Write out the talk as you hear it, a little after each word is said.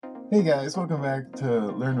Hey guys, welcome back to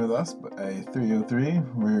Learn With Us by 303.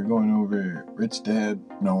 We're going over Rich Dad.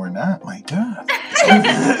 No, we're not. My God.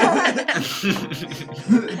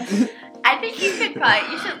 I think you should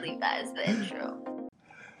leave that as the intro.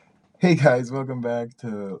 Hey guys, welcome back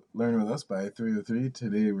to Learn With Us by 303.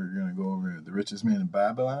 Today we're going to go over The Richest Man in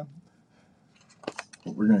Babylon.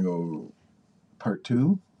 We're going to go part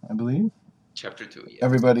 2, I believe. Chapter 2, yeah.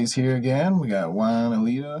 Everybody's here again. We got Juan,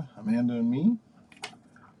 Alita, Amanda, and me.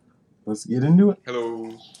 Let's get into it.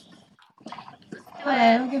 Hello.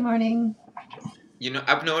 Hello, good morning. You know,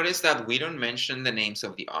 I've noticed that we don't mention the names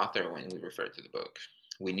of the author when we refer to the book.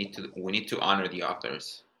 We need to honor the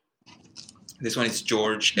authors. This one is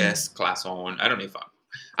George S. Clason. I don't know if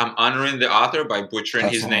I'm honoring the author by butchering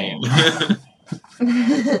his name. No,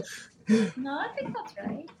 I think that's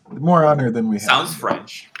right. More honor than we have. Sounds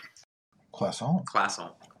French. Clason. Clason.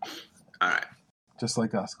 All right. Just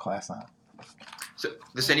like us, Clason. So,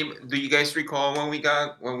 do you guys recall when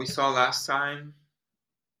we saw last time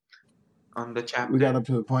on the chapter? We got up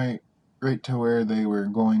to the point right to where they were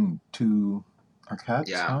going to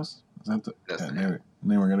Arquette's house. Is that That's the name? name.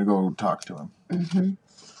 And they were going to go talk to him. Mm-hmm.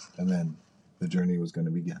 And then the journey was going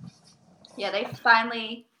to begin. Yeah, they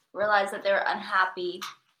finally realized that they were unhappy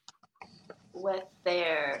with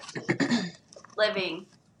their living,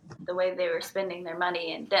 the way they were spending their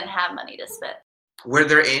money, and didn't have money to spend. Were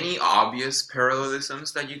there any obvious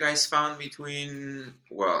parallelisms that you guys found between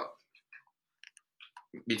you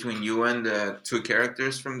and the two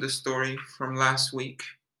characters from the story from last week?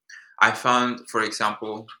 I found, for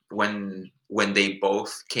example, when they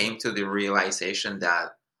both came to the realization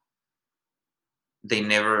that they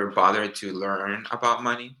never bothered to learn about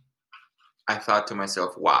money, I thought to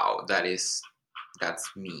myself, wow, that's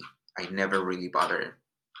me. I never really bothered.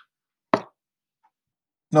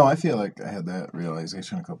 No, I feel like I had that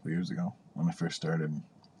realization a couple of years ago when I first started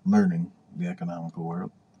learning the economical world.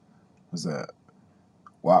 Was that,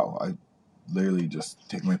 wow, I literally just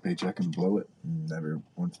take my paycheck and blow it. Never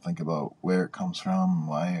want to think about where it comes from,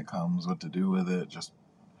 why it comes, what to do with it. Just,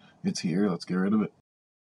 it's here, let's get rid of it.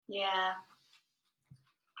 Yeah.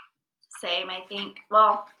 Same, I think.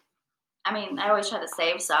 Well, I mean, I always try to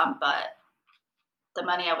save some, but the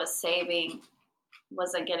money I was saving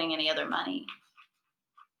wasn't getting any other money.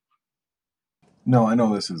 No, I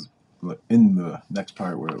know this is in the next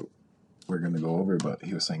part where we're going to go over, but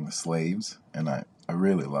he was saying the slaves, and I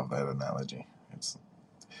really love that analogy. It's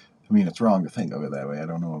wrong to think of it that way. I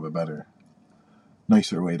don't know of a better,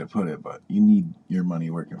 nicer way to put it, but you need your money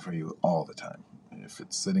working for you all the time. If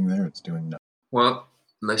it's sitting there, it's doing nothing. Well,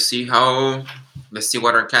 let's see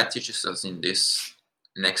what our cat teaches us in this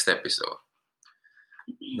next episode.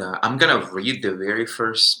 I'm gonna read the very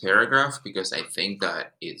first paragraph because I think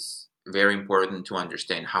that it's very important to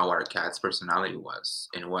understand how our cat's personality was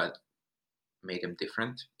and what made him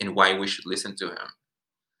different and why we should listen to him.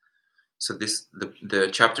 So the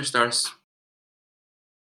chapter starts.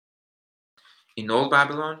 In old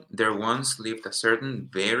Babylon, there once lived a certain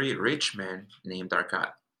very rich man named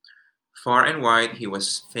Arcad. Far and wide he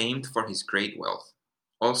was famed for his great wealth.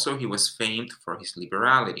 Also he was famed for his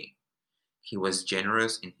liberality. He was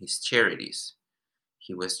generous in his charities.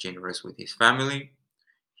 He was generous with his family.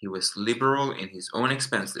 He was liberal in his own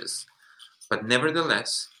expenses. But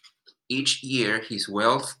nevertheless, each year his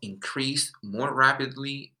wealth increased more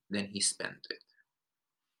rapidly than he spent it.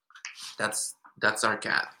 That's our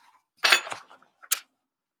cat.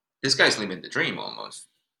 This guy's living the dream almost.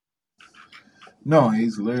 No,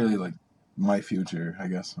 he's literally like my future, I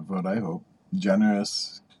guess, of what I hope.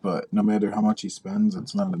 Generous, but no matter how much he spends,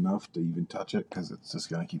 it's not enough to even touch it because it's just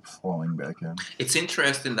going to keep flowing back in. It's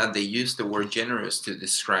interesting that they use the word generous to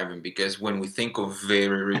describe him because when we think of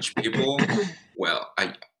very rich people, well,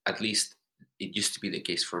 at least it used to be the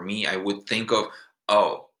case for me, I would think of,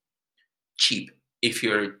 cheap. If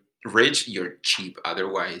you're rich, you're cheap.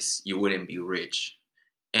 Otherwise, you wouldn't be rich.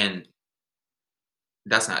 And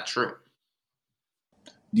that's not true.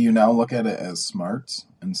 Do you now look at it as smarts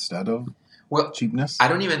instead of cheapness? I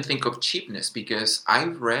don't even think of cheapness because I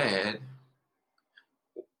read,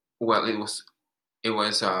 it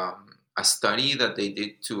was a study that they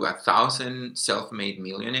did to 1,000 self-made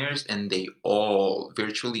millionaires, and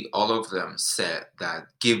virtually all of them said that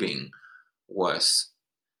giving was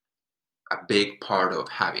a big part of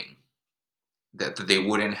having, that they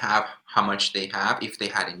wouldn't have how much they have if they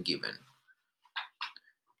hadn't given.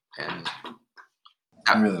 And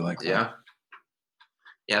I really like that.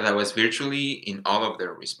 Yeah, that was virtually in all of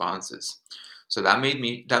their responses. So that really,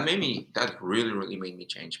 really made me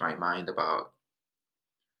change my mind about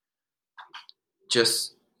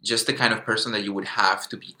just just the kind of person that you would have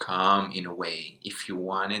to become in a way if you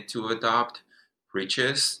wanted to adopt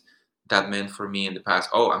Richest. That meant for me in the past,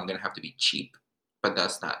 oh, I'm going to have to be cheap. But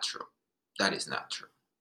that's not true. That is not true.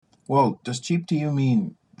 Well, does cheap to you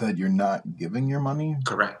mean that you're not giving your money?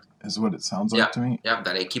 Correct. Is what it sounds like to me. Yeah,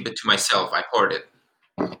 that I keep it to myself. I hoard it.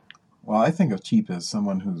 Well, I think of cheap as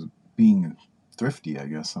someone who's being thrifty, I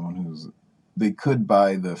guess. Someone who's... They could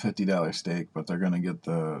buy the $50 steak, but they're going to get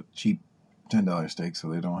the cheap $10 steak so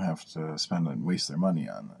they don't have to spend and waste their money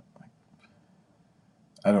on it.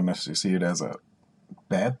 I don't necessarily see it as a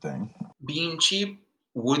bad thing. Being cheap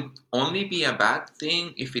would only be a bad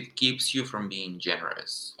thing if it keeps you from being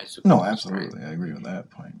generous, I suppose. No, absolutely. Right? I agree with that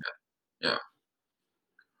point. Yeah.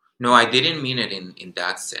 No, I didn't mean it in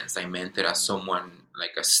that sense. I meant it as someone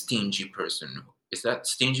like a stingy person. Is that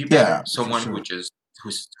stingy better? Yeah, Someone for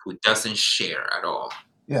who who doesn't share at all.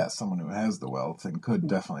 Yeah, someone who has the wealth and could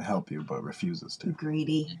definitely help you, but refuses to.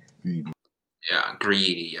 Greedy. Yeah,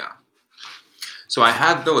 greedy, yeah. So I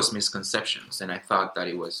had those misconceptions, and I thought that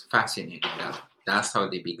it was fascinating that that's how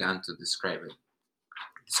they began to describe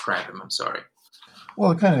him, I'm sorry.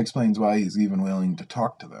 Well, it kind of explains why he's even willing to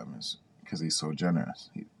talk to them, is because he's so generous.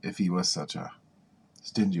 If he was such a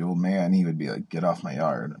stingy old man, he would be like, get off my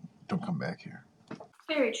yard and don't come back here.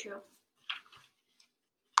 Very true.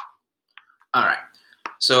 All right.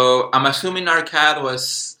 So I'm assuming Arcad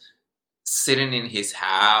was sitting in his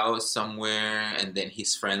house somewhere, and then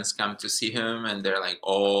his friends come to see him, and they're like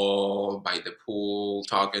all by the pool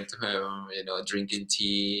talking to him, drinking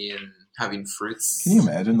tea and having fruits. Can you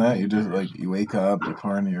imagine that? You just you wake up, you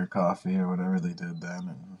pour into your coffee or whatever they did then,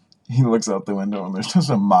 and he looks out the window and there's just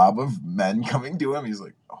a mob of men coming to him. He's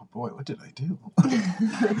like, oh boy, what did I do?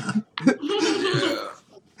 Yeah.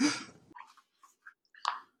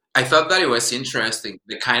 I thought that it was interesting,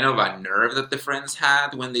 the kind of a nerve that the friends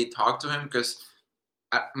had when they talked to him, because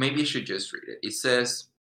maybe I should just read it. It says,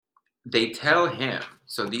 they tell him,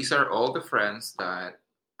 so these are all the friends that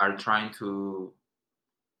are trying to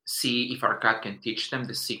see if Arcad can teach them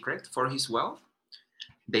the secret for his wealth.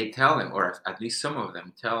 They tell him, or at least some of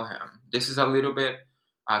them tell him, this is a little bit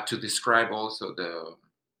to describe also the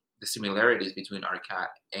similarities between Arcad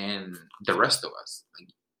and the rest of us.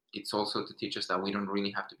 It's also to teach us that we don't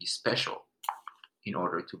really have to be special in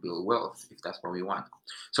order to build wealth, if that's what we want.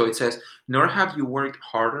 So it says, nor have you worked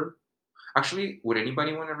harder. Actually, would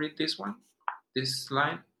anybody want to read this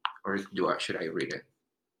line? Or should I read it?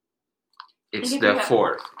 It's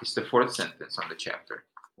the fourth sentence on the chapter,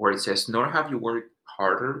 where it says, nor have you worked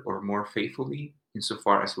harder or more faithfully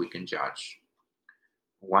insofar as we can judge.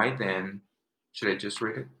 Why then, should I just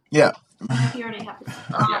read it? Yeah. You already have it.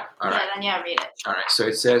 Yeah, all right. Then read it. All right, so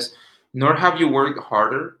it says, nor have you worked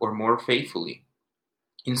harder or more faithfully,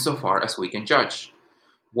 insofar as we can judge.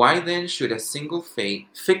 Why then should a fickle fate,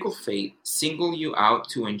 single you out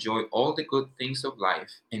to enjoy all the good things of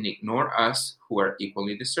life and ignore us who are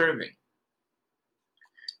equally deserving?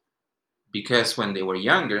 Because when they were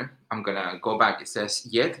younger, I'm going to go back. It says,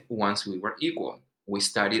 yet once we were equal. We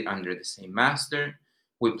studied under the same master.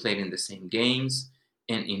 We played in the same games.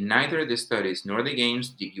 And in neither the studies nor the games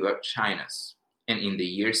did you outshine us. And in the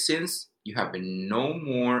years since, you have been no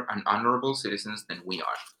more an honorable citizens than we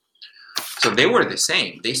are. So they were the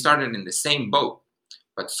same. They started in the same boat.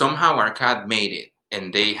 But somehow Arcad made it,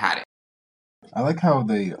 and they had it. I like how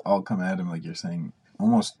they all come at him, like you're saying,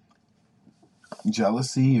 almost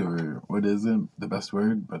jealousy, or what is it, the best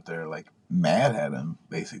word? But they're mad at him,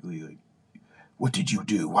 basically. What did you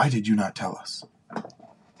do? Why did you not tell us?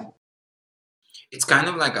 It's kind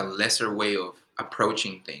of like a lesser way of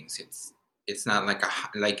approaching things. It's not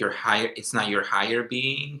it's not your higher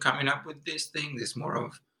being coming up with these things. It's more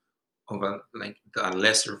of a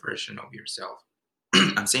lesser version of yourself.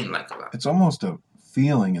 I'm saying a lot. It's almost a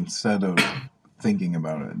feeling instead of thinking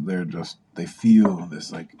about it. They feel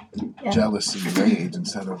this jealousy, rage,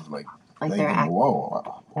 instead of thinking, whoa,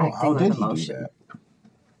 how did he do that?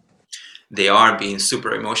 They are being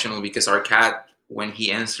super emotional because Arcad, when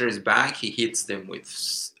he answers back, he hits them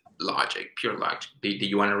with logic, pure logic. Do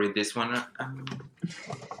you want to read this one?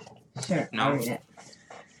 Sure, No? I'll read it.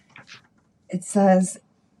 It says,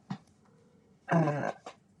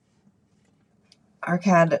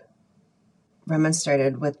 Arcad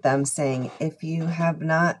remonstrated with them, saying, if you have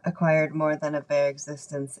not acquired more than a bare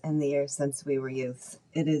existence in the years since we were youths,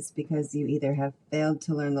 it is because you either have failed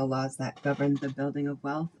to learn the laws that govern the building of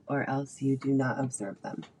wealth, or else you do not observe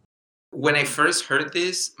them. When I first heard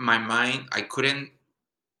this, my mind, I couldn't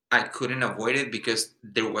avoid it because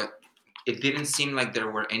it didn't seem like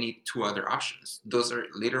there were any two other options. Those are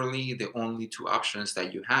literally the only two options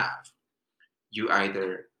that you have. You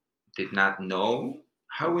either did not know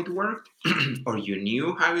how it worked, or you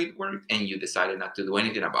knew how it worked and you decided not to do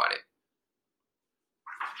anything about it.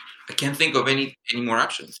 I can't think of any more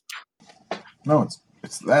options. No,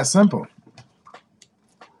 it's that simple.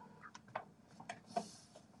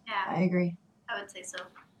 Yeah, I agree. I would say so.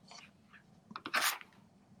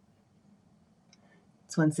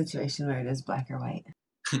 It's one situation where it is black or white.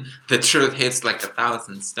 The truth hits like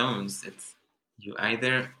 1,000 stones. It's you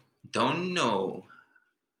either don't know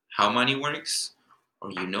how money works,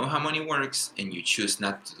 or you know how money works and you choose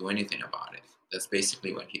not to do anything about it. That's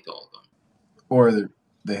basically what he told them. Or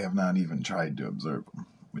they have not even tried to observe them,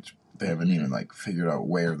 which they haven't even like figured out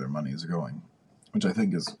where their money is going, which I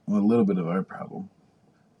think is a little bit of our problem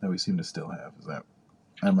that we seem to still have, is that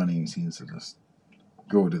our money seems to just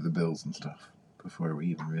go to the bills and stuff before we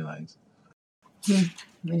even realize.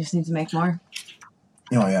 We just need to make more.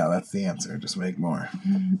 Oh yeah, that's the answer. Just make more.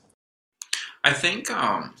 I think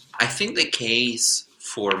the case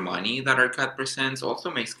for money that Arcad presents also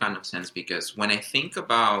makes kind of sense, because when I think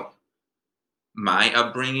about my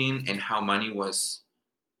upbringing and how money was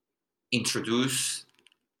introduced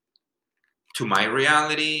to my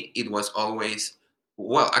reality, it was always,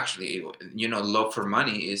 well, actually, love for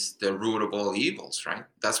money is the root of all evils, right?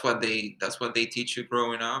 That's what they teach you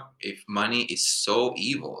growing up. If money is so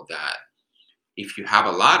evil that if you have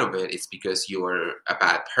a lot of it, it's because you're a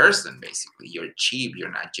bad person, basically. You're cheap, you're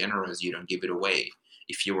not generous, you don't give it away.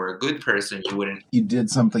 If you were a good person, you wouldn't... You did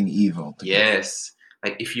something evil. Yes.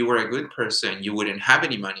 Like, if you were a good person, you wouldn't have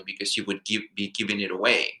any money because you would be giving it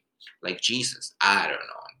away. Like Jesus. I don't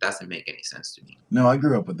know. It doesn't make any sense to me. No, I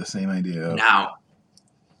grew up with the same idea of, Now,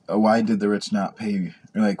 why did the rich not pay?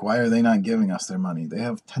 Or like, why are they not giving us their money? They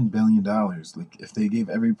have $10 billion. Like, if they gave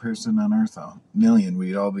every person on Earth $1 million,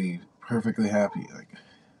 we'd all be perfectly happy. Like,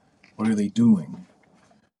 what are they doing?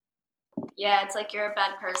 Yeah, it's like you're a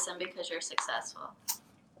bad person because you're successful.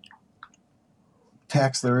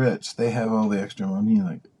 Tax the rich. They have all the extra money.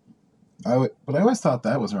 Like, but I always thought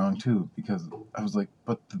that was wrong too, because I was like,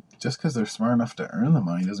 just because they're smart enough to earn the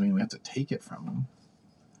money doesn't mean we have to take it from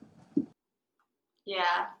them.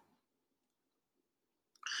 Yeah.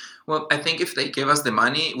 well, I think if they give us the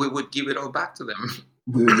money, we would give it all back to them.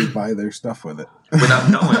 We would just buy their stuff with it. Without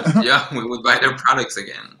knowing. Yeah, we would buy their products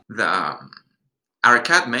again.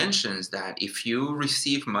 Arcad mentions that if you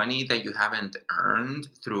receive money that you haven't earned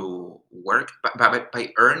through work,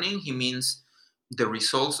 by earning, he means the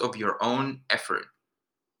results of your own effort.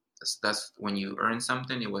 That's when you earn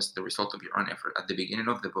something, it was the result of your own effort. At the beginning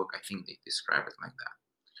of the book, I think they describe it like that.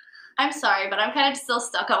 I'm sorry, but I'm kind of still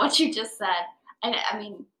stuck on what you just said.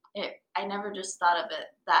 I never just thought of it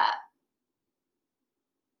that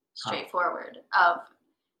straightforward.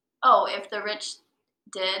 If the rich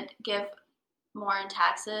did give more in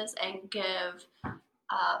taxes and give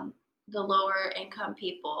the lower income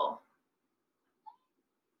people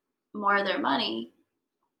more of their money,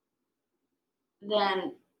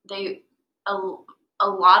 then a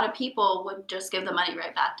lot of people would just give the money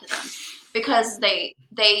right back to them, because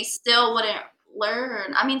they still wouldn't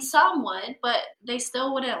learn. I mean, some would, but they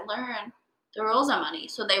still wouldn't learn the rules of money,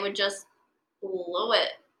 so they would just blow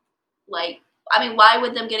it. Like, I mean, why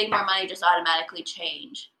would them getting more money just automatically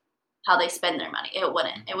change how they spend their money? It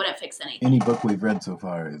wouldn't fix anything. Any book we've read so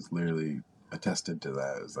far is literally attested to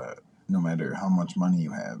that, is that no matter how much money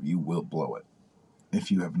you have, you will blow it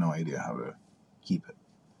if you have no idea how to keep it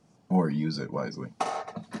or use it wisely.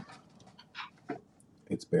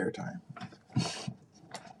 It's bear time.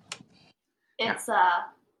 It's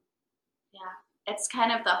it's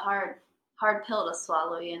kind of the hard pill to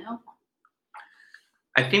swallow, you know?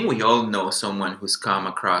 I think we all know someone who's come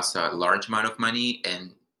across a large amount of money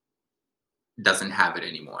and doesn't have it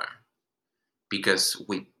anymore because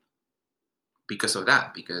of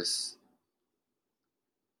that, because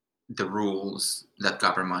the rules that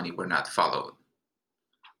govern money were not followed,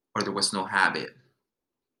 or there was no habit.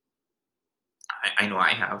 I know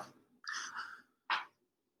I have.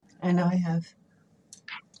 I know I have.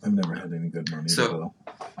 I've never had any good money. So,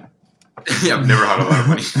 yeah, I've never had a lot of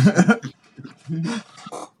money.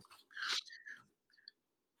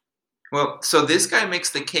 Well, so this guy makes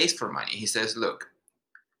the case for money. He says, look,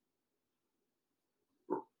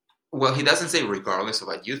 well, he doesn't say regardless of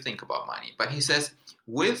what you think about money, but he says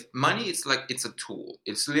with money, it's like it's a tool.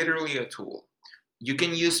 It's literally a tool. You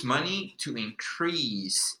can use money to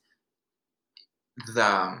increase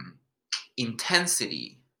the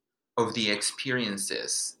intensity of the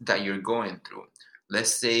experiences that you're going through.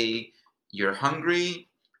 Let's say you're hungry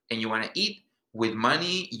and you want to eat. With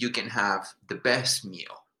money, you can have the best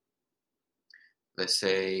meal. Let's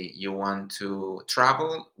say you want to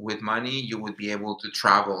travel. With money, you would be able to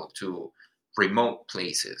travel to remote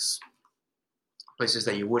places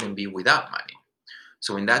that you wouldn't be without money.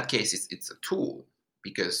 So in that case, it's a tool,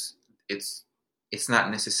 because it's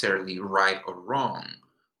not necessarily right or wrong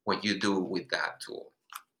what you do with that tool.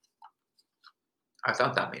 I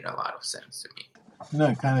thought that made a lot of sense to me. No,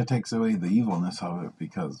 it kind of takes away the evilness of it,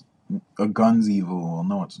 because a gun's evil. Well,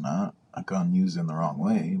 no, it's not. A gun used in the wrong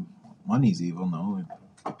way. Money's evil. No,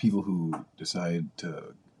 people who decide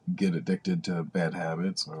to get addicted to bad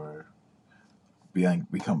habits or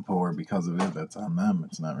become poor because of it, that's on them.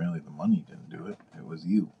 It's not really the money didn't do it. It was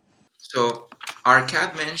you. So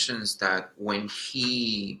Arcad mentions that when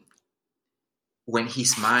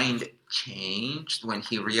his mind changed, when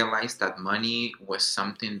he realized that money was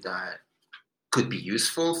something that could be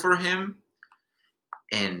useful for him,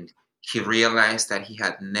 and he realized that he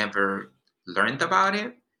had never learned about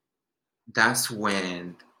it, that's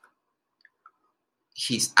when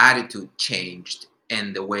his attitude changed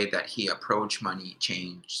and the way that he approached money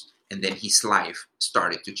changed, and then his life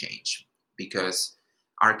started to change. Because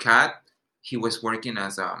Arcad, he was working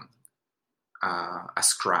as a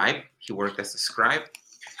scribe. He worked as a scribe,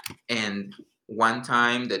 and one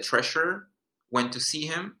time the treasurer went to see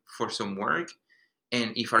him for some work,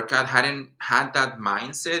 and if Arcad hadn't had that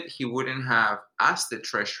mindset, he wouldn't have asked the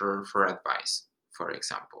treasurer for advice, for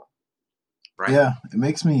example. Right? Yeah, it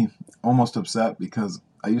makes me almost upset, because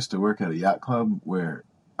I used to work at a yacht club where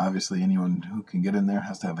obviously anyone who can get in there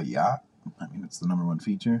has to have a yacht. I mean, it's the number one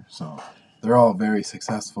feature. So they're all very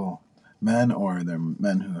successful men, or they're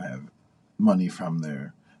men who have money from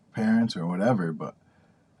their parents or whatever. But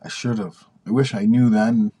I wish I knew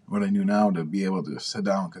then what I knew now, to be able to sit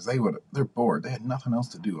down, because they're bored. They had nothing else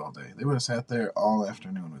to do all day. They would have sat there all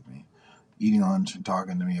afternoon with me, eating lunch and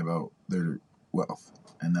talking to me about their wealth.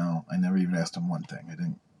 And now I never even asked them one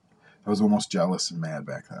thing. I was almost jealous and mad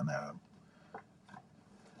back then at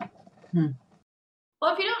them.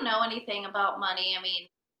 Well, if you don't know anything about money, I mean,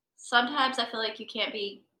 sometimes I feel like you can't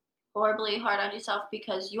be horribly hard on yourself,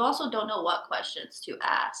 because you also don't know what questions to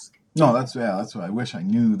ask. No, that's why I wish I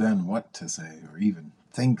knew then what to say, or even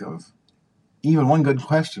think of. Even one good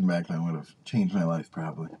question back then would have changed my life,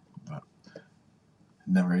 probably. But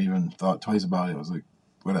never even thought twice about it. I was like,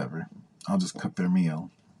 whatever. I'll just cook their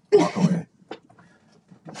meal, walk away.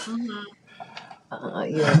 Mm-hmm.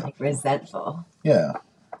 You were like resentful. Yeah.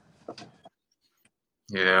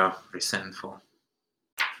 Yeah, resentful.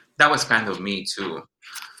 That was kind of me too.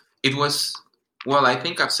 It was, well, I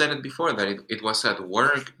think I've said it before, that it was at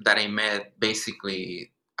work that I met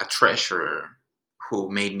basically a treasurer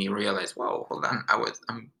who made me realize, whoa, hold on,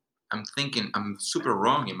 I'm thinking, I'm super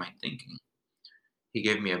wrong in my thinking. He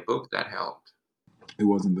gave me a book that helped. It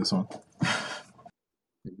wasn't this one.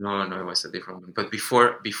 No, it was a different one. But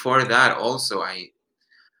before that also,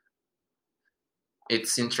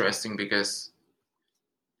 it's interesting because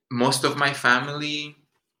most of my family,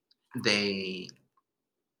 they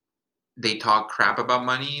talk crap about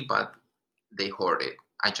money, but they hoard it.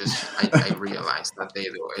 I realized that they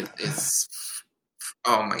do. It's,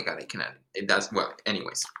 oh my God, I cannot. It does, well,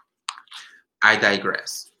 anyways, I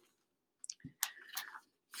digress.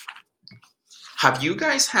 Have you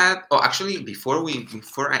guys had, actually, before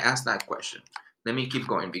I ask that question, let me keep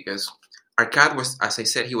going, because Arcad was, as I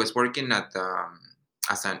said, he was working at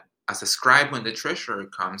as a scribe when the treasurer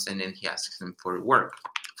comes, and then he asks him for work,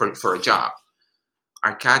 for a job.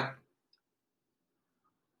 Arcad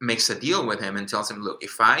makes a deal with him and tells him, look,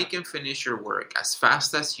 if I can finish your work as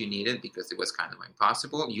fast as you need it, because it was kind of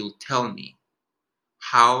impossible, you'll tell me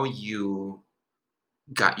how you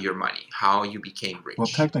got your money, how you became rich. Well,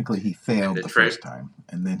 technically he failed the first time,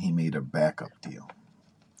 and then he made a backup deal.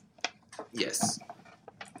 Yes.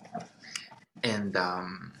 And I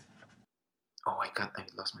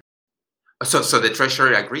lost my. So the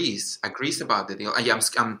treasurer agrees about the deal.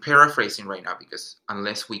 I'm paraphrasing right now, because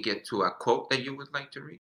unless we get to a quote that you would like to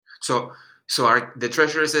read. So the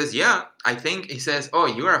treasurer says, yeah, I think, he says, oh,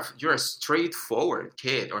 you're a straightforward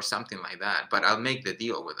kid or something like that, but I'll make the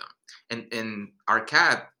deal with him. And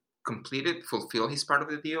Arcad fulfilled his part of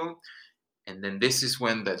the deal. And then this is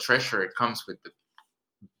when the treasurer comes with the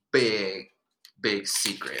big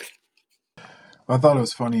secret. I thought it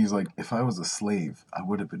was funny. He's like, if I was a slave, I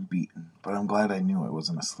would have been beaten, but I'm glad I knew I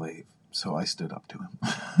wasn't a slave, so I stood up to him.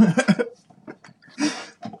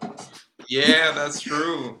 Yeah, that's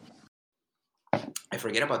true. I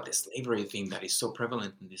forget about the slavery thing that is so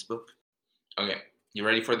prevalent in this book. Okay, you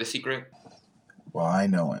ready for the secret? Well, I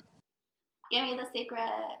know it. Give me the secret.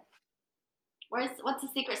 What's the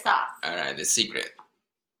secret sauce? All right, the secret.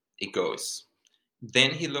 It goes.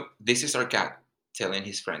 Then this is Arcad telling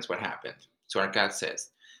his friends what happened. So Arcad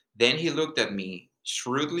says, then he looked at me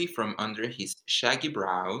shrewdly from under his shaggy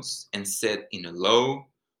brows and said in a low,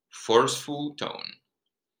 forceful tone,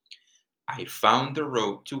 I found the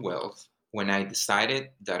road to wealth when I decided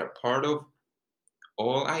that a part of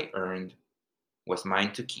all I earned was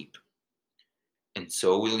mine to keep. And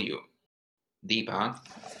so will you. Deep, huh?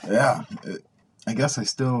 Yeah, I guess I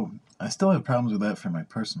still have problems with that for my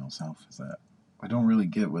personal self. Is that I don't really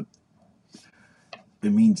get what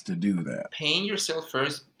it means to do that. Paying yourself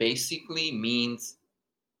first basically means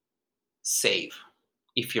save.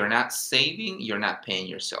 If you're not saving, you're not paying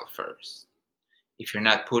yourself first. If you're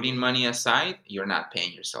not putting money aside, you're not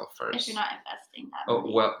paying yourself first. If you're not investing that Oh,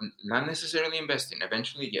 money. well, not necessarily investing.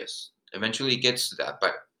 Eventually, yes. Eventually it gets to that.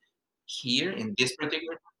 But here in this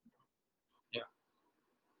particular, yeah,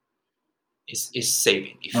 is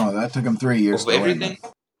saving. Oh, that took him 3 years Of to learn everything,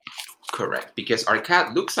 that. correct. Because our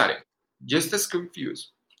cat looks at it just as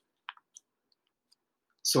confused.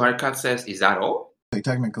 So our cat says, is that all? Like,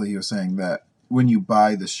 technically, he was saying that when you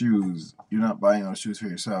buy the shoes, you're not buying those shoes for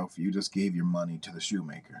yourself. You just gave your money to the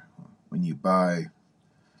shoemaker. When you buy,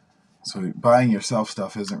 so buying yourself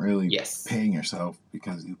stuff isn't really Yes. paying yourself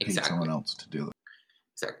because you paid Exactly. someone else to do it.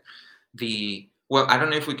 Exactly. Well, I don't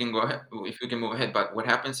know if we can go ahead, if we can move ahead, but what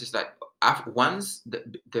happens is that once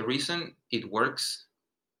the reason it works,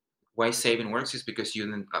 why saving works, is because you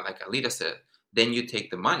then, like Alita said, then you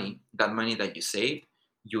take the money, that money that you saved,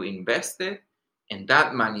 you invest it, and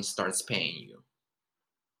that money starts paying you.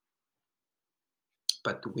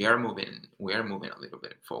 But we are moving a little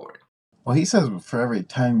bit forward. Well, he says for every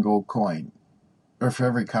 10 gold coin, or for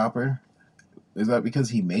every copper, is that because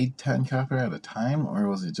he made 10 copper at a time, or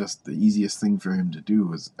was it just the easiest thing for him to do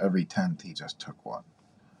was every 10th he just took one?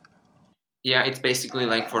 Yeah, it's basically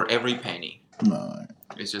like for every penny. No.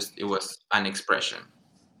 It's just, it was an expression.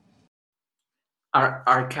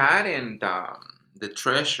 Our cat and the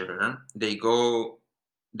treasurer, they go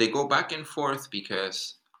back and forth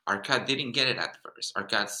because our cat didn't get it at first. Our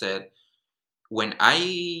cat said, when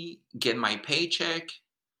I get my paycheck,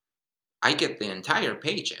 I get the entire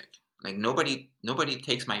paycheck. Like nobody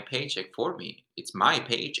takes my paycheck for me. It's my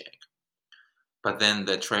paycheck. But then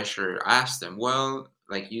the treasurer asked them, well,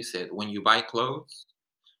 like you said, when you buy clothes,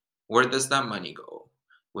 where does that money go?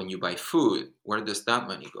 When you buy food, where does that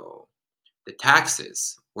money go? The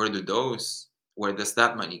taxes, where does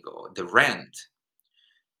that money go? The rent.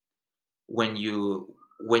 When you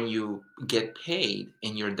get paid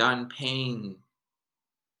and you're done paying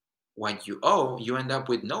what you owe, you end up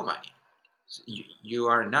with no money. So you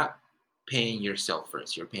are not paying yourself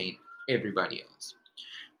first. You're paying everybody else.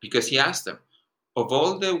 Because he asked them, of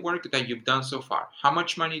all the work that you've done so far, how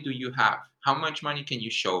much money do you have? How much money can you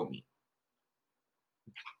show me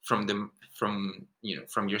from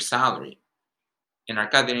your salary? And our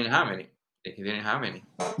cat didn't have any. He didn't have any.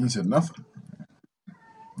 He said nothing.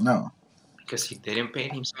 No. Because he didn't pay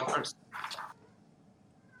himself first.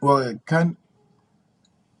 Well, it kind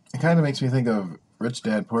of makes me think of Rich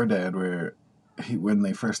Dad, Poor Dad, where when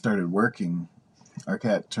they first started working, our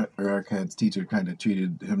cat's teacher kind of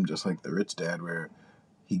treated him just like the rich dad, where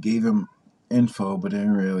he gave him info but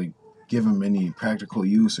didn't really give him any practical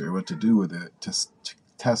use or what to do with it to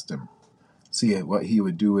test him, see what he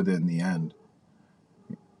would do with it in the end.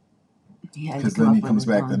 Because then he comes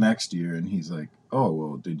back the next year and he's like, oh,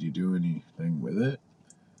 well, did you do anything with it?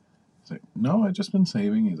 It's like, no, I've just been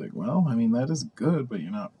saving. He's like, well, I mean, that is good, but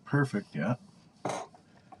you're not perfect yet.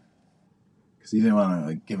 Because he didn't want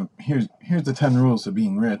to give him, here's the 10 rules to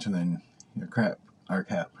being rich, and then our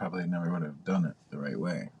cat probably never would have done it the right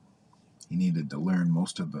way. He needed to learn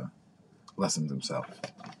most of the lessons himself.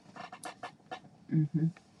 Mm-hmm.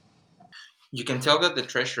 You can tell that the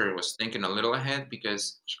treasurer was thinking a little ahead,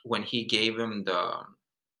 because when he gave him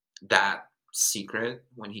that secret,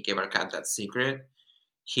 when he gave our cat that secret,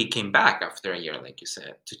 he came back after a year, like you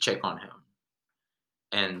said, to check on him.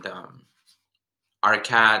 And our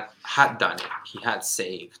cat had done it. He had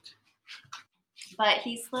saved. But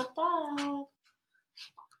he slipped up.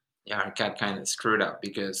 Yeah, our cat kind of screwed up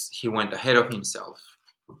because he went ahead of himself.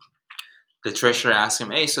 The treasurer asked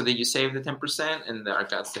him, hey, so did you save the 10%? And our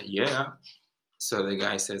cat said, yeah. So the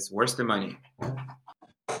guy says, where's the money?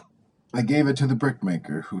 I gave it to the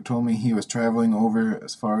brickmaker, who told me he was traveling over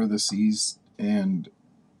as far as the seas and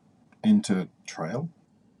into Tyrell.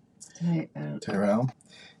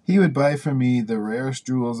 He would buy for me the rarest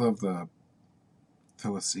jewels of the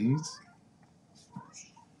Philippines.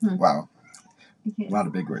 Wow. A lot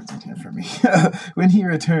of big words in here for me. When he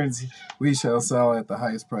returns, we shall sell at the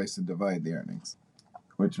highest price and divide the earnings.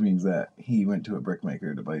 Which means that he went to a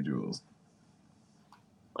brickmaker to buy jewels.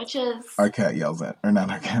 Which is... Our cat yells at, or not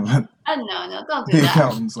our cat, but no, don't do the that.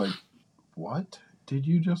 accountant's like, what? did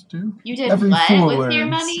you just do? You did Every what fool with your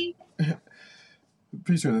learns. money?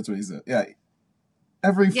 Pretty sure that's what he said. Yeah.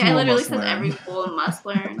 Every Yeah, it fool literally must says learn. every fool must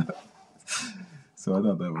learn. So I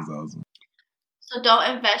thought that was awesome. So don't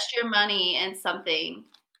invest your money in something,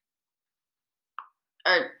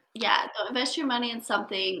 don't invest your money in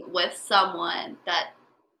something with someone that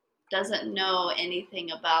doesn't know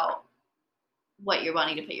anything about what you're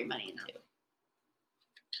wanting to put your money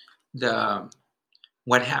into.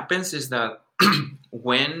 What happens is that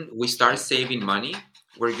when we start saving money,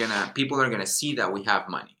 people are gonna see that we have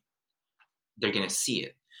money. They're gonna see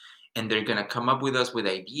it, and they're gonna come up with us with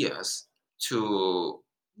ideas to,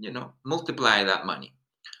 multiply that money.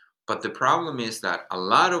 But the problem is that a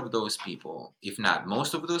lot of those people, if not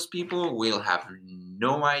most of those people, will have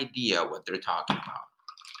no idea what they're talking about.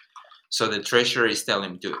 So the treasurer is telling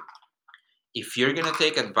them, dude, if you're going to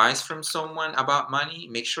take advice from someone about money,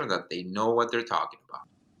 make sure that they know what they're talking about.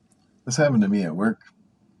 This happened to me at work.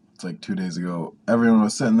 It's like 2 days ago. Everyone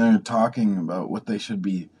was sitting there talking about what they should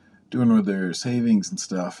be doing with their savings and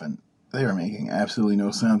stuff, and they were making absolutely no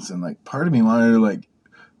sense. And like part of me wanted to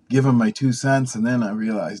give them my 2 cents, and then I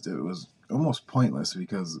realized it was almost pointless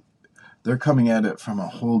because they're coming at it from a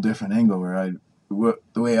whole different angle where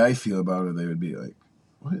the way I feel about it, they would be like,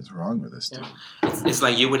 what is wrong with this dude? It's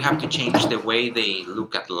like you would have to change the way they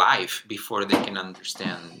look at life before they can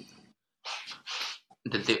understand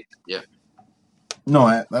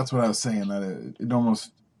No, that's what I was saying, that it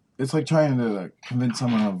almost, it's like trying to convince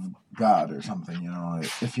someone of God or something,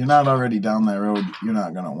 if you're not already down that road, you're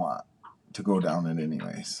not going to want to go down it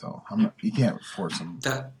anyway, so you can't force them.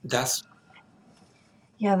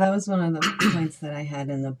 Yeah, that was one of the points that I had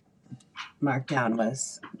in the markdown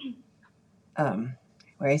was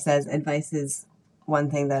where he says advice is one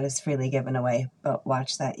thing that is freely given away, but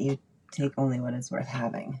watch that you take only what is worth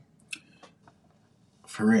having.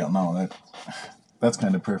 For real, no, that's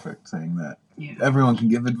kind of perfect, saying that. Yeah. Everyone can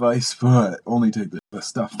give advice, but only take the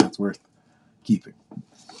stuff that's worth keeping.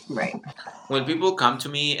 Right. When people come to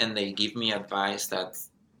me and they give me advice that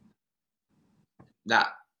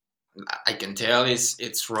I can tell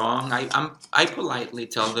it's wrong, I politely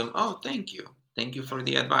tell them, oh, thank you for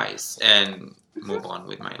the advice, and move on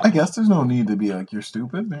with my life. I guess there's no need to be like, you're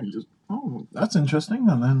stupid. They're just, oh, that's interesting,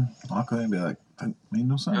 and then walk away and be like, that made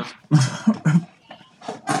no sense.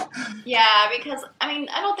 Yeah, because I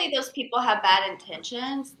don't think those people have bad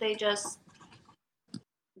intentions. They're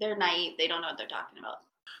naive. They don't know what they're talking about.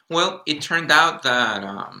 Well, it turned out that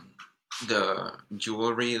the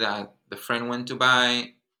jewelry that the friend went to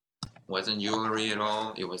buy wasn't jewelry at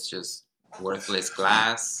all. It was just worthless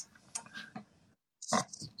glass.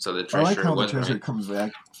 So the treasurer I like how the treasurer comes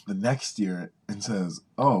back the next year and says,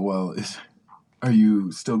 oh, well, are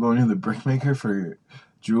you still going to the brickmaker for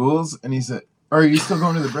jewels? And he said, are you still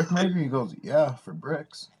going to the brickmaker? He goes, yeah, for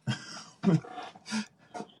bricks.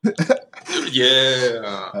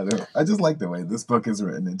 Yeah. I just like the way this book is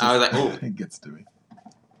written. I was like, oh. It gets to me.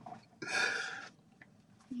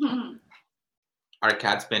 Our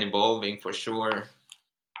cat's been evolving for sure.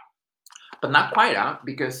 But not quite,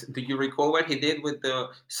 because do you recall what he did with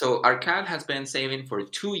so our cat has been saving for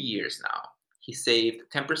 2 years now. He saved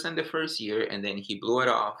 10% the first year, and then he blew it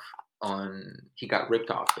off he got ripped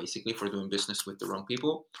off basically for doing business with the wrong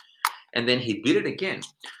people. And then he did it again.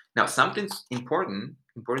 Now, something important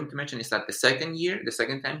to mention is that the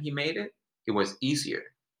second time he made it, it was easier.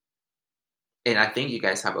 And I think you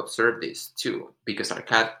guys have observed this too, because our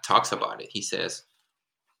cat talks about it. He says,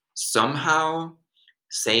 somehow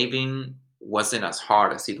saving wasn't as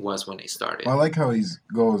hard as it was when I started. Well, I like how he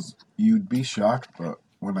goes, you'd be shocked, but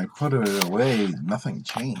when I put it away, nothing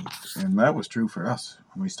changed. And that was true for us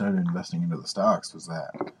when we started investing into the stocks, was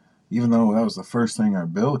that even though that was the first thing our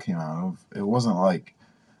bill came out of, it wasn't like,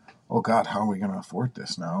 oh God, how are we going to afford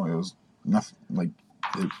this now? It was nothing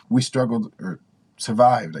we struggled, or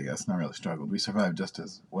survived, I guess, not really struggled. We survived just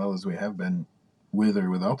as well as we have been with or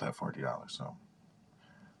without that $40. So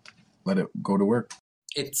let it go to work.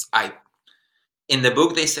 In the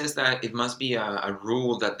book, they says that it must be a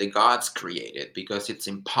rule that the gods created, because it's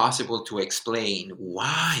impossible to explain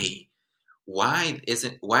why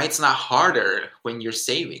it's not harder when you're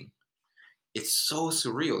saving. It's so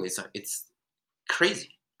surreal. It's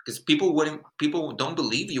crazy, because people don't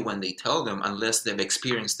believe you when they tell them unless they've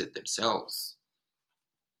experienced it themselves.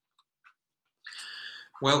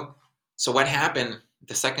 Well, so what happened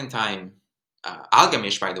the second time?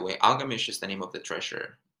 Algamish, by the way, Algamish is the name of the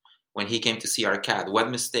treasurer. When he came to see our cat, what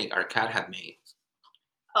mistake our cat had made?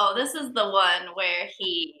 Oh, this is the one where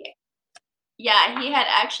he had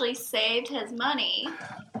actually saved his money.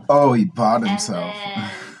 Oh, he bought himself. And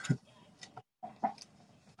then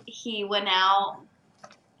he went out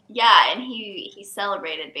Yeah, and he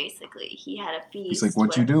celebrated basically. He had a feast. He's like,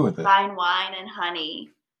 "What'd you with do with it?" fine wine and honey,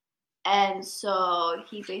 and so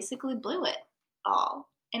he basically blew it all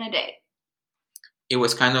in a day. It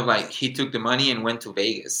was kind of like he took the money and went to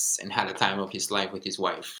Vegas and had a time of his life with his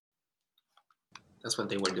wife. That's what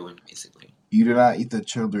they were doing, basically. You do not eat the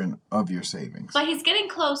children of your savings. But he's getting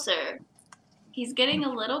closer. He's getting a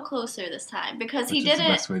little closer this time because he Which is the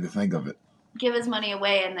didn't best way to think of it. give his money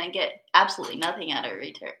away and then get absolutely nothing out of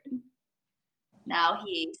return. Now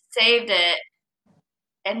he saved it,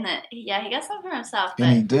 and then he got some for himself, but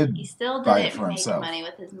And he did he still buy it didn't for make himself. money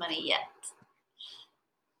with his money yet.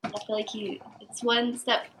 I feel like it's one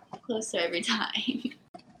step closer every time.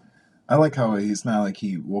 I like how he's not like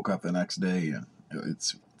he woke up the next day and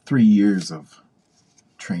it's 3 years of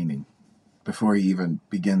training before he even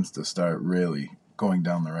begins to start really going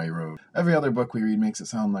down the right road. Every other book we read makes it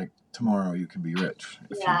sound like tomorrow you can be rich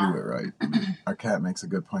if you do it right. Our cat makes a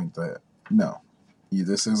good point that no,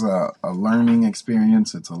 this is a learning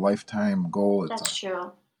experience. It's a lifetime goal. That's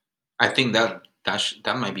true. I think that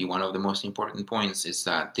might be one of the most important points, is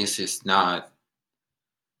that this is not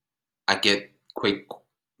a get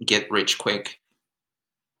rich quick.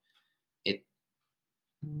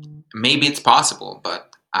 Maybe it's possible,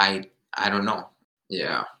 but I don't know.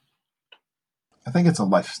 Yeah. I think it's a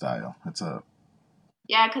lifestyle.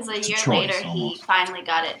 Yeah, because a year later he finally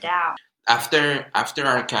got it down. After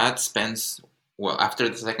our cat spends, after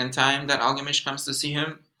the second time that Algamish comes to see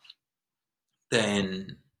him,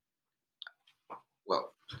 then,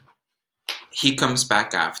 he comes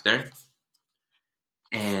back after,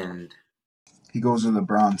 and he goes to the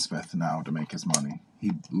bronzesmith now to make his money.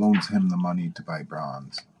 He loans him the money to buy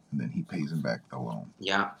bronze, and then he pays him back the loan.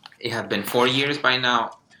 Yeah, it had been 4 years by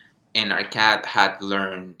now, and our cat had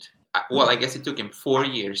learned, I guess it took him 4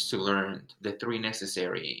 years to learn the 3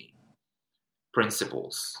 necessary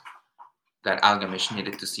principles that Algamish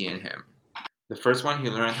needed to see in him. The first one, he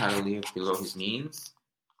learned how to live below his means.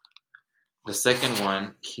 The second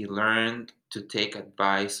one, he learned to take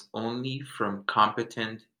advice only from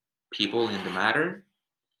competent people in the matter.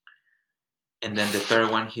 And then the third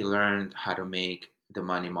one, he learned how to make the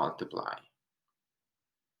money multiply.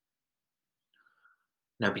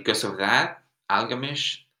 Now, because of that,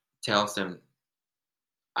 Algamish tells them,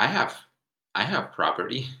 I have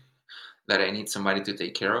property that I need somebody to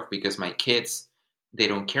take care of, because my kids, they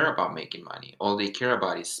don't care about making money. All they care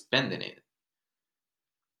about is spending it.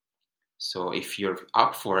 So if you're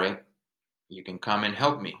up for it, you can come and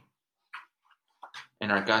help me.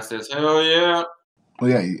 And our guy says, hell yeah.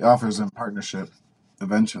 Well, yeah, he offers him partnership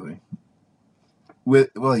eventually.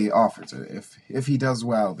 He offers it. If he does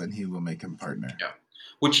well, then he will make him partner. Yeah,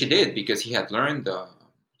 which he did, because he had learned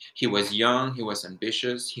he was young, he was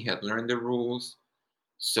ambitious, he had learned the rules,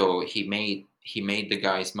 so he made the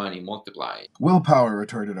guy's money multiply. Willpower,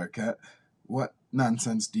 retorted Arquette. What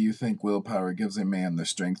nonsense do you think willpower gives a man the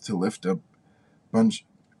strength to lift a branch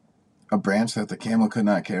that the camel could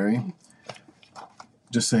not carry?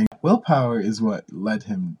 Just saying, willpower is what led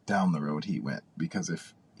him down the road he went, because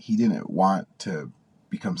if he didn't want to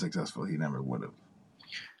become successful, he never would have.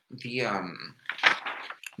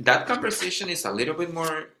 That conversation is a little bit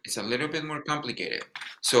more complicated.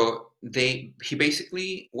 So he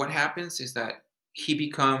basically, what happens is that he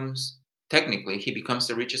becomes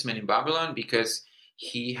the richest man in Babylon because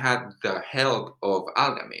he had the help of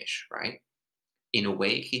Algamish, right? In a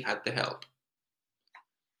way, he had the help.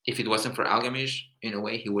 If it wasn't for Algamish, in a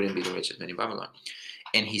way, he wouldn't be the richest man in Babylon.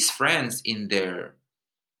 And his friends, in their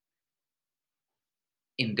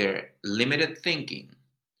limited thinking,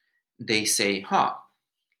 they say,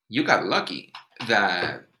 you got lucky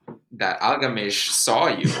that Algamish saw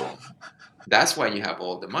you. That's why you have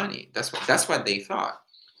all the money. That's what they thought.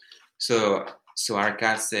 So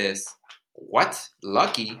Arcad says, what?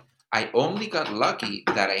 Lucky? I only got lucky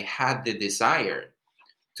that I had the desire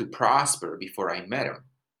to prosper before I met him,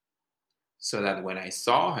 so that when I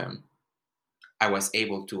saw him, I was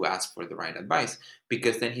able to ask for the right advice.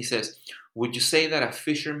 Because then he says, would you say that a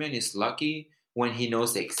fisherman is lucky when he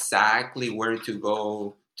knows exactly where to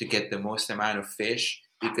go to get the most amount of fish,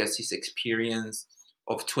 because his experience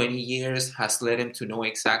of 20 years has led him to know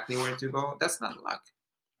exactly where to go? That's not luck.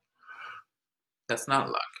 That's not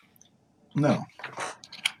luck. No.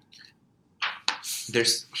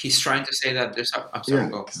 He's trying to say that there's... I'm sorry,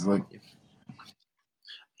 go.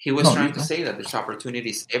 He was trying to say that there's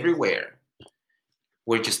opportunities everywhere.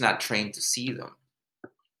 We're just not trained to see them.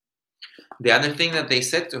 The other thing that they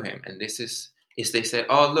said to him, and this is they said,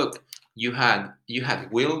 oh, look, you had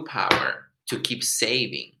willpower to keep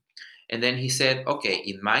saving. And then he said, okay,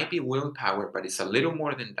 it might be willpower, but it's a little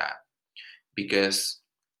more than that. Because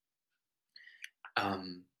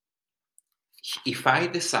Um, if I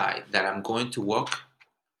decide that I'm going to walk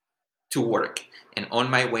to work, and on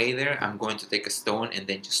my way there, I'm going to take a stone and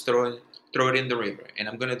then just throw it in the river, and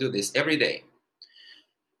I'm going to do this every day,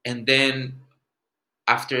 and then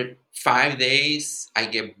after 5 days, I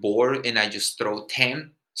get bored and I just throw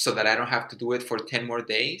 10 so that I don't have to do it for 10 more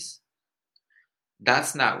days.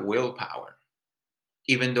 That's not willpower.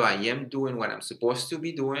 Even though I am doing what I'm supposed to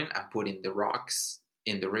be doing, I'm putting the rocks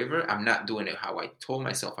in the river. I'm not doing it how I told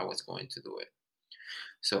myself I was going to do it.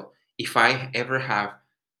 So if I ever have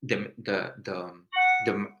the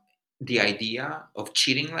idea of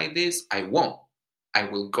cheating like this, I won't. I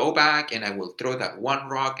will go back and I will throw that one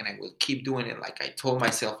rock and I will keep doing it like I told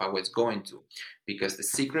myself I was going to, because the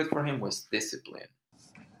secret for him was discipline.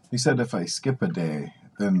 He said if I skip a day,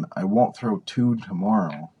 then I won't throw 2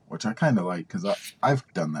 tomorrow, which I kind of like because I've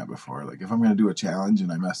done that before. Like if I'm going to do a challenge and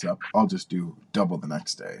I mess up, I'll just do double the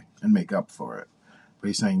next day and make up for it. But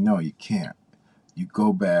he's saying, no, you can't. You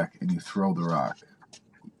go back and you throw the rock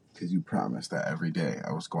because you promised that every day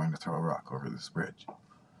I was going to throw a rock over this bridge.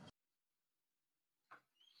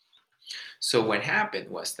 So what happened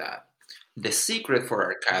was that the secret for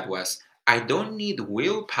Arcad was, I don't need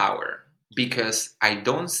willpower because I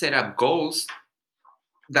don't set up goals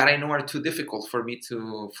that I know are too difficult for me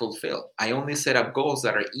to fulfill. I only set up goals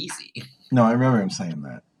that are easy. No, I remember him saying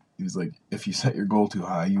that. He was like, if you set your goal too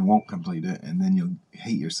high, you won't complete it, and then you'll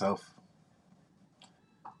hate yourself.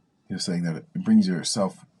 He was saying that it brings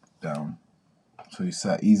yourself down. So you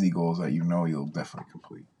set easy goals that you know you'll definitely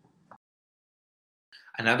complete.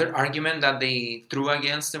 Another argument that they threw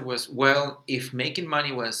against him was, well, if making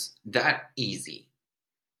money was that easy,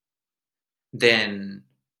 then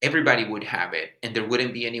everybody would have it and there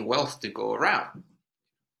wouldn't be any wealth to go around.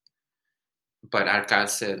 But Arcad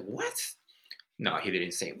said, what? No, he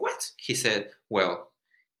didn't say what. He said, well,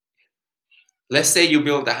 let's say you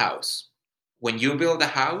build a house. When you build a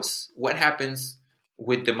house, what happens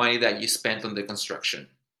with the money that you spent on the construction?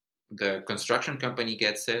 The construction company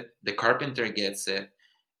gets it, the carpenter gets it,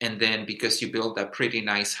 and then because you build a pretty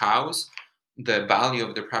nice house, the value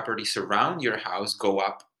of the properties around your house go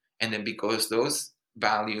up. And then because those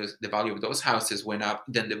values, the value of those houses went up,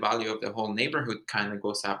 then the value of the whole neighborhood kind of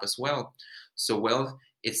goes up as well. So wealth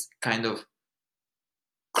is kind of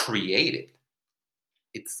created.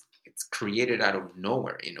 It's created out of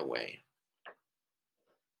nowhere in a way.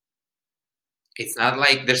 It's not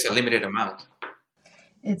like there's a limited amount.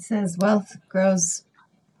 It says wealth grows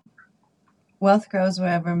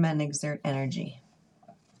wherever men exert energy.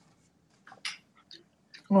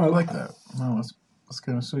 Oh, I like that. No, that's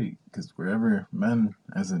kind of sweet because wherever men,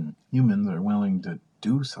 as in humans, are willing to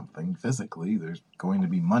do something physically, there's going to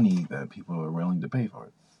be money that people are willing to pay for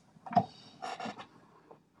it.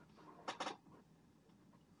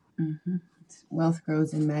 Mm-hmm. Wealth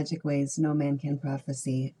grows in magic ways. No man can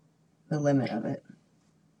prophesy the limit of it.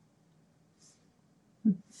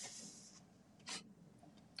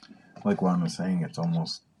 Like Juan was saying, it's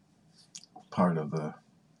almost part of the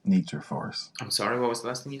nature force. I'm sorry, what was the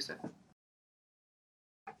last thing you said?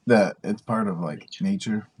 That it's part of like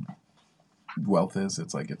nature. Wealth is,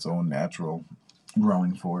 it's like its own natural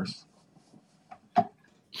growing force.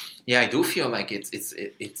 Yeah, I do feel like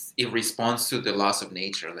it responds to the laws of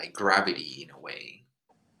nature, like gravity in a way.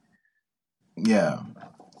 Yeah.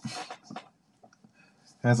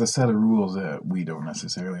 It has a set of rules that we don't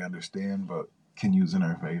necessarily understand, but can use in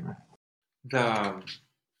our favor.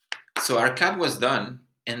 So Arcad was done,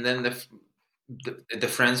 and then the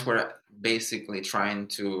friends were basically trying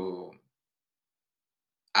to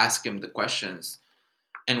ask him the questions,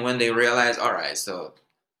 and when they realized, all right, so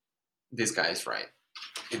this guy is right,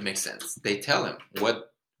 it makes sense. They tell him,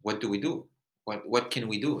 what do we do? What can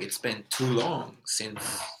we do? It's been too long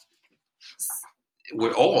since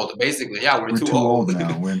we're old, basically. Yeah, we're too old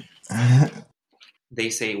now. They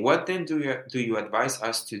say, what then do you advise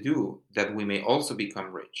us to do that we may also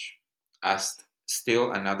become rich? Asked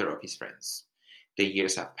still another of his friends. The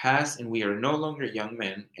years have passed and we are no longer young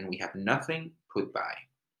men and we have nothing put by.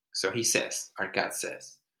 So he says, Arcad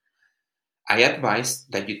says, I advise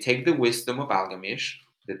that you take the wisdom of Algamish,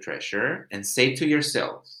 the treasurer, and say to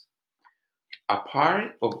yourselves, a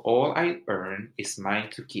part of all I earn is mine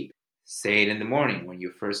to keep. Say it in the morning when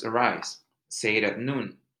you first arise. Say it at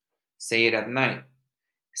noon. Say it at night.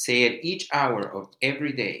 Say it each hour of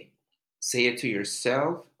every day. Say it to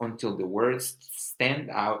yourself until the words stand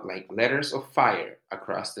out like letters of fire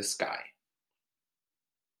across the sky.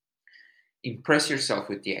 Impress yourself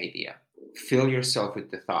with the idea. Fill yourself with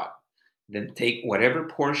the thought. Then take whatever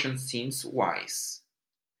portion seems wise.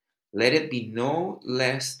 Let it be no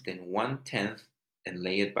less than 1/10 and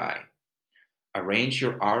lay it by. Arrange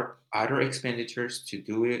your other expenditures to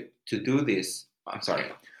do this. I'm sorry.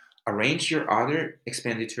 Arrange your other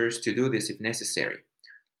expenditures to do this if necessary,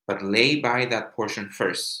 but lay by that portion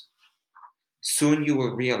first. Soon you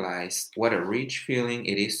will realize what a rich feeling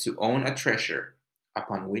it is to own a treasure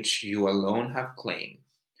upon which you alone have claim.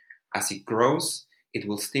 As it grows, it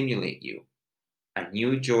will stimulate you. A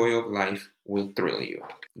new joy of life will thrill you.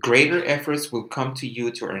 Greater efforts will come to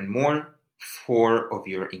you to earn more, for of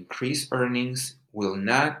your increased earnings will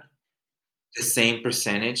not the same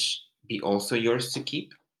percentage be also yours to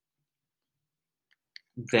keep?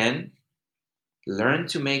 Then learn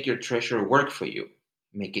to make your treasure work for you.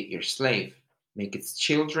 Make it your slave. Make its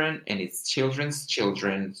children and its children's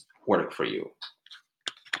children work for you.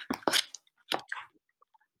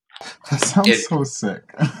 That sounds It- so sick.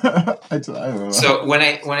 I don't know. So when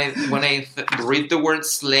I read the word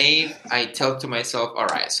slave, I tell to myself, all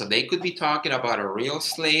right, so they could be talking about a real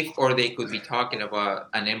slave, or they could be talking about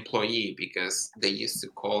an employee, because they used to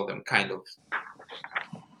call them kind of.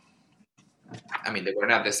 I mean, they were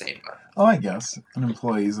not the same, but Oh, I guess an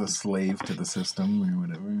employee is a slave to the system or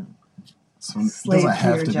whatever. So it Slave doesn't to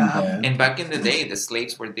have your to job. be bad. and back in the day, the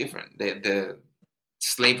slaves were different. The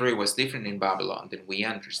slavery was different in Babylon than we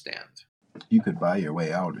understand. You could buy your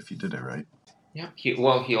way out if you did it right. Yeah. He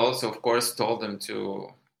also, of course, told them to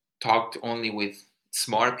talk only with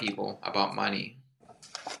smart people about money.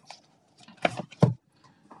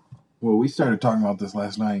 Well, we started talking about this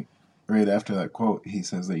last night. Right after that quote, he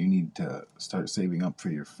says that you need to start saving up for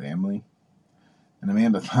your family. And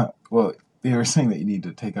Amanda thought, well, they were saying that you need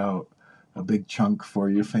to take out a big chunk for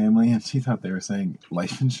your family, and she thought they were saying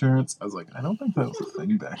life insurance. I was like, I don't think that was a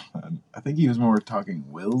thing back then. I think he was more talking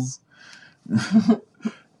wills. I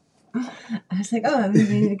was like, oh,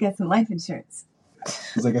 maybe you need to get some life insurance.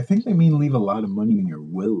 He's like, I think they mean leave a lot of money in your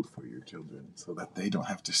will for your children so that they don't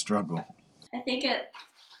have to struggle. I think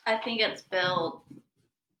it's build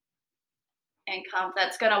income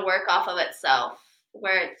that's gonna work off of itself,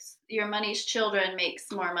 where it's your money's children makes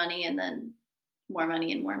more money and then more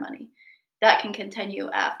money and more money. That can continue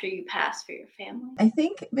after you pass for your family. I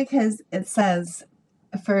think because it says,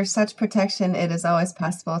 for such protection, it is always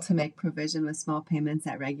possible to make provision with small payments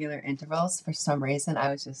at regular intervals. For some reason,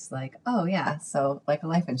 I was just like, oh, yeah, so like a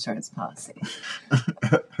life insurance policy.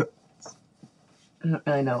 I don't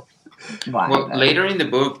really know why. Well, but- later in the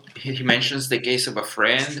book, he mentions the case of a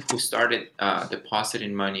friend who started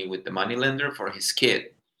depositing money with the moneylender for his kid.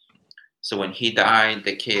 So when he died,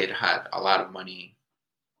 the kid had a lot of money,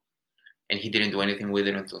 and he didn't do anything with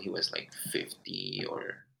it until he was like 50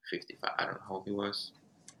 or 55. I don't know how old he was.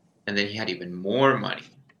 And then he had even more money.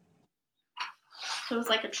 So it was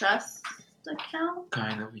like a trust account.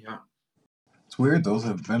 Kind of, yeah. It's weird. Those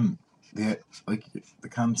have been the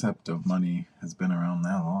concept of money has been around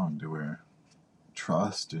that long, to where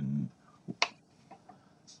trust and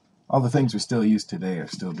all the things we still use today are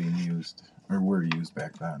still being used or were used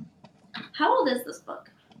back then. How old is this book?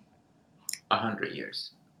 100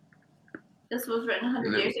 years. This was written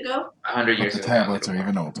 100 years ago? 100 But years the ago. tablets are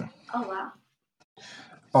even older. Oh, wow.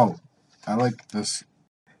 Oh, I like this.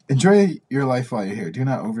 Enjoy your life while you're here. Do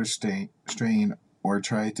not overstrain or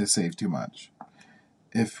try to save too much.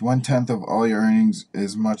 If 1/10 of all your earnings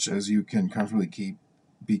is much as you can comfortably keep,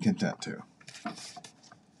 be content to.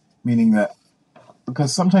 Meaning that,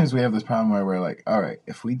 because sometimes we have this problem where we're like, all right,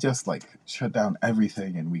 if we just like shut down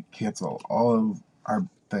everything and we cancel all of our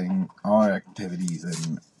all our activities,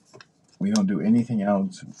 and we don't do anything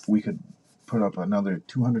else, we could put up another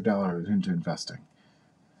 $200 into investing.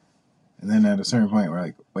 And then at a certain point, we're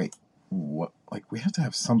like, wait, what? Like, we have to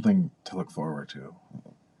have something to look forward to.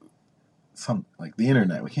 Like the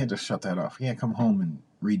internet, we can't just shut that off. We can't come home and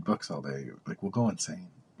read books all day. Like, we'll go insane.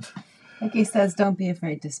 Like he says, don't be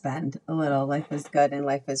afraid to spend a little. Life is good and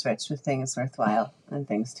life is rich with things worthwhile and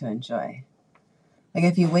things to enjoy. Like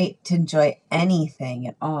if you wait to enjoy anything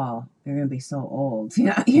at all, you're going to be so old. You're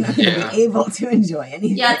not going to be able to enjoy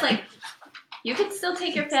anything. Yeah, it's like you can still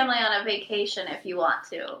take your family on a vacation if you want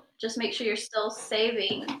to. Just make sure you're still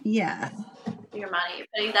saving Yeah. your money. You're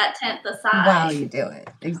putting that 10th aside. While you do it.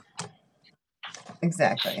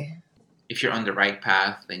 Exactly. If you're on the right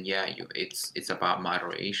path, then yeah, it's about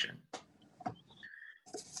moderation.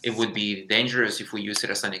 It would be dangerous if we use it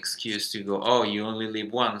as an excuse to go, oh, you only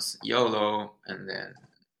live once, YOLO, and then...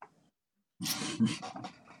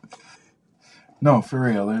 No, for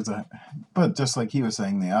real, but just like he was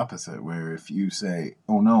saying, the opposite, where if you say,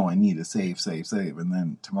 oh no, I need to save, and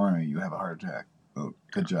then tomorrow you have a heart attack, oh,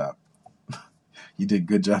 good job. You did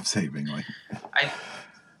good job saving. Like,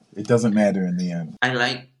 it doesn't matter in the end.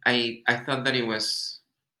 I thought that it was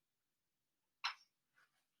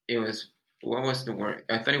what was the word?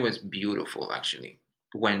 I thought it was beautiful, actually.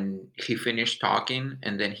 When he finished talking,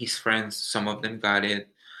 and then his friends, some of them got it,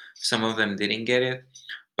 some of them didn't get it.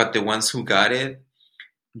 But the ones who got it,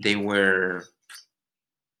 they were,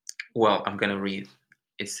 well, I'm going to read.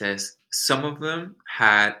 It says, some of them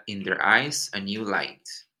had in their eyes a new light.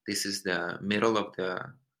 This is the middle of the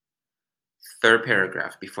third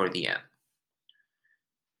paragraph before the end.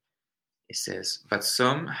 It says, but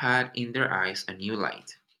some had in their eyes a new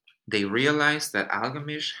light. They realized that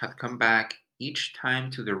Algamish had come back each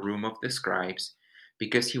time to the room of the scribes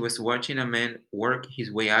because he was watching a man work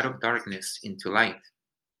his way out of darkness into light.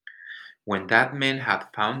 When that man had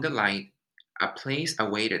found the light, a place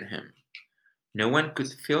awaited him. No one could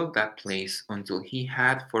fill that place until he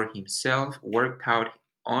had for himself worked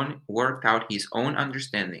out his own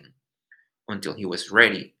understanding, until he was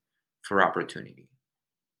ready for opportunity.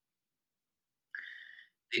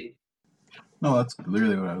 No, that's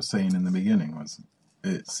literally what I was saying in the beginning. Was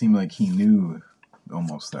it seemed like he knew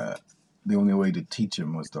almost that the only way to teach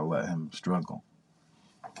him was to let him struggle.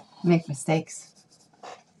 Make mistakes.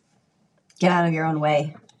 Get out of your own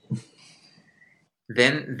way.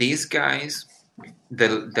 Then these guys,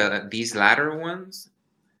 these latter ones,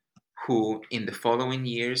 who in the following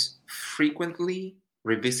years frequently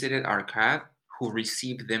revisited Arcad, who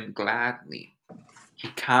received them gladly. He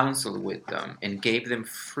counseled with them and gave them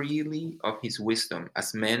freely of his wisdom,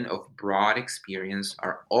 as men of broad experience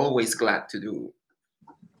are always glad to do.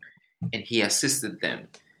 And he assisted them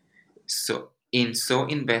so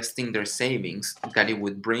investing their savings that it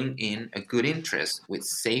would bring in a good interest with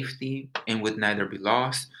safety and would neither be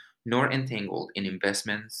lost nor entangled in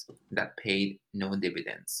investments that paid no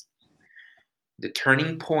dividends. The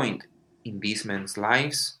turning point in these men's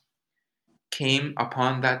lives came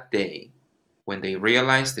upon that day when they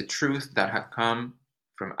realized the truth that had come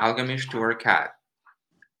from Algamish to Arcad,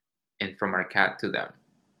 and from Arcad to them.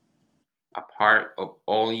 A part of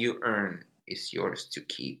all you earn is yours to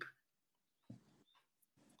keep.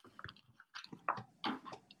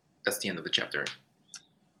 That's the end of the chapter.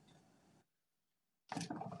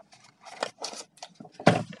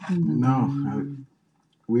 No,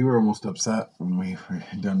 we were almost upset when we were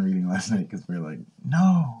done reading last night because we were like,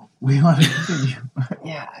 no, we want to continue.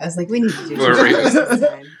 Yeah, I was like, we need to do For real. this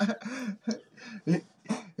time.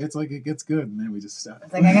 It's like it gets good, and then we just stop. I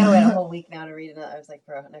was like, I gotta wait a whole week now to read it. I was like,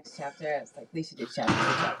 for our next chapter, I was like, we should do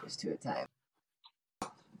chapters 2 at a time.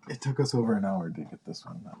 It took us over an hour to get this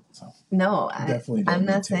one done. So No, definitely I'm don't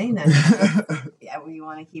not need to. saying that. Yeah, we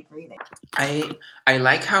want to keep reading. I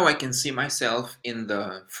like how I can see myself in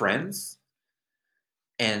the Friends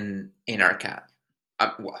and in Arcad.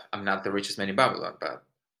 Well, I'm not the richest man in Babylon, but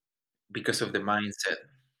because of the mindset.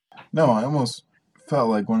 No, I almost felt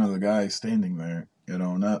like one of the guys standing there. You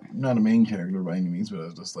know, not a main character by any means, but I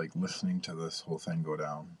was just like listening to this whole thing go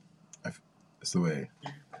down. It's the way.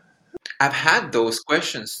 I've had those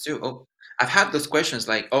questions too. I've had those questions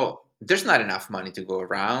like, oh, there's not enough money to go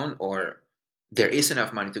around, or there is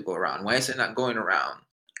enough money to go around. Why is it not going around?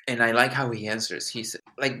 And I like how he answers. He's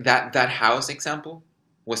like that house example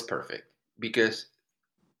was perfect, because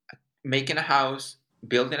building a house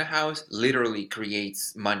literally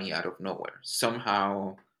creates money out of nowhere.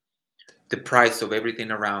 Somehow the price of everything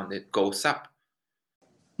around it goes up.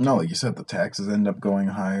 No, like you said, the taxes end up going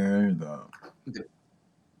higher.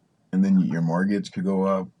 And then your mortgage could go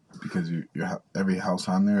up because every house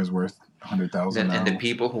on there is worth $100,000 now. And the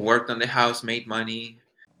people who worked on the house made money.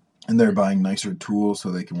 And they're buying nicer tools so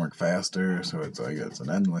they can work faster. So it's like it's an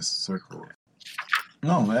endless circle.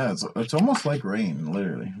 No, yeah, it's almost like rain,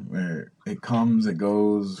 literally, where it comes, it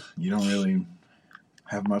goes. You don't really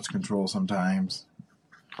have much control sometimes.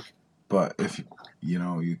 But if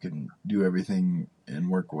you can do everything and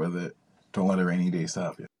work with it, don't let a rainy day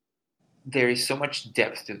stop you. There is so much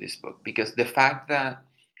depth to this book, because the fact that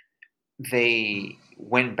they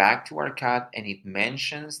went back to Arcad and it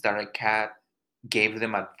mentions that Arcad gave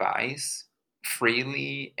them advice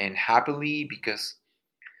freely and happily, because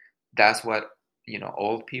that's what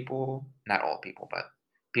old people, not all people, but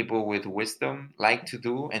people with wisdom like to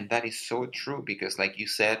do. And that is so true, because like you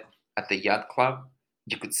said, at the yacht club,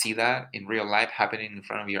 you could see that in real life happening in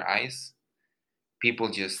front of your eyes. People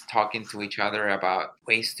just talking to each other about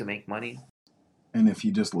ways to make money. And if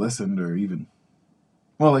you just listened, or even,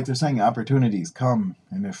 well, like they're saying, opportunities come.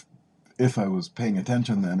 And if I was paying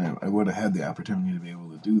attention, then I would have had the opportunity to be able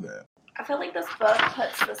to do that. I feel like this book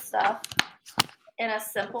puts the stuff in a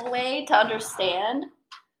simple way to understand,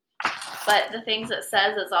 but the things it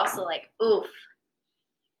says is also like, oof,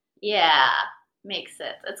 yeah, makes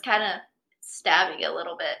sense. It's kind of stabbing a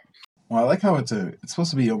little bit. Well, I like how it's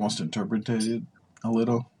supposed to be almost interpreted a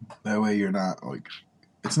little. That way you're not like,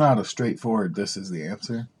 it's not a straightforward, this is the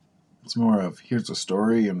answer. It's more of, here's a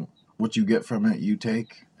story and what you get from it, you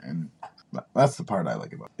take. And that's the part I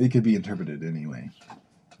like about it. It could be interpreted anyway.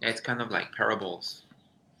 It's kind of like parables.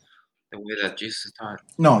 The way that Jesus taught.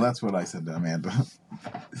 No, that's what I said to Amanda.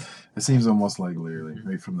 It seems almost like literally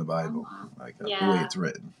right from the Bible, like the way Yeah. it's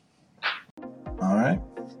written. All right.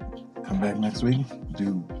 Come back next week.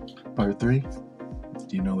 Do part 3.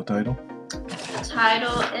 Do you know the title? The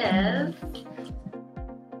title is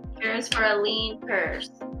Cures for a Lean Purse.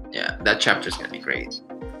 Yeah, that chapter's gonna be great.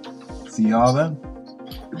 See y'all then.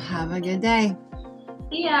 Have a good day.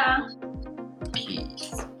 Yeah.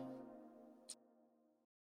 Peace.